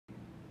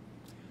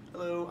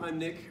Hello, I'm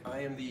Nick.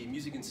 I am the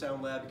Music and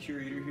Sound Lab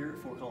curator here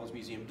at Fort Collins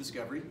Museum of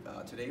Discovery.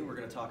 Today we're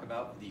going to talk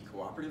about the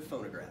Cooperative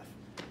Phonograph.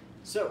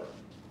 So,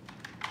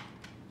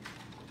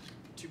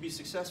 to be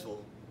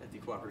successful at the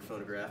Cooperative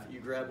Phonograph, you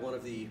grab one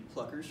of the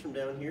pluckers from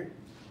down here.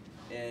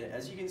 And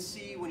as you can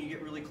see, when you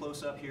get really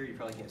close up here, you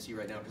probably can't see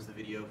right now because the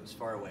video is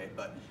far away,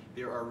 but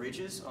there are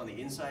ridges on the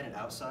inside and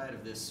outside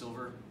of this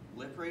silver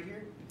lip right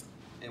here.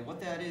 And what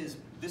that is,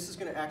 this is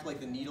going to act like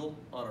the needle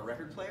on a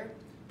record player,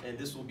 and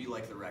this will be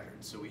like the record.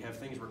 So we have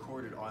things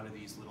recorded onto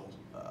these little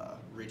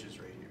ridges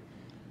right here.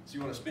 So you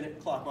want to spin it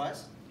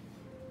clockwise.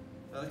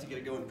 I like to get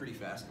it going pretty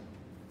fast.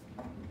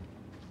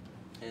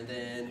 And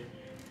then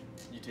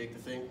you take the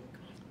thing,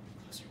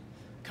 closer.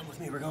 Come with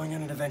me, we're going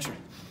on an adventure.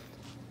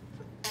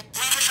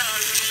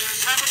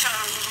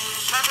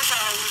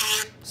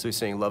 So he's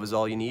saying love is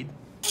all you need.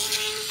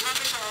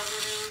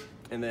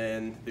 And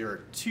then there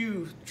are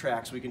two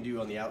tracks we can do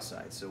on the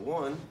outside. So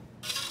one,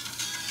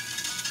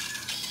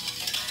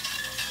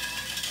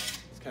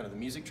 it's kind of the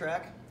music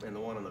track, and the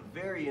one on the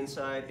very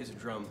inside is a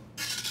drum.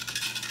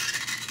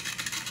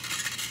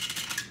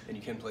 And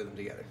you can play them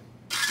together.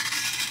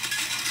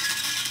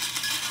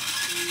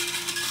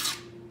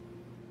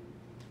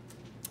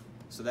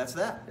 So that's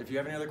that. If you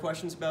have any other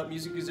questions about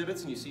music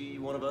exhibits and you see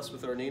one of us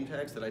with our name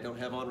tags that I don't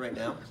have on right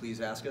now,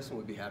 please ask us and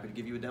we'd be happy to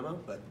give you a demo.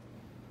 But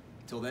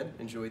till then,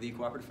 enjoy the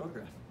Cooperative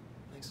Phonograph.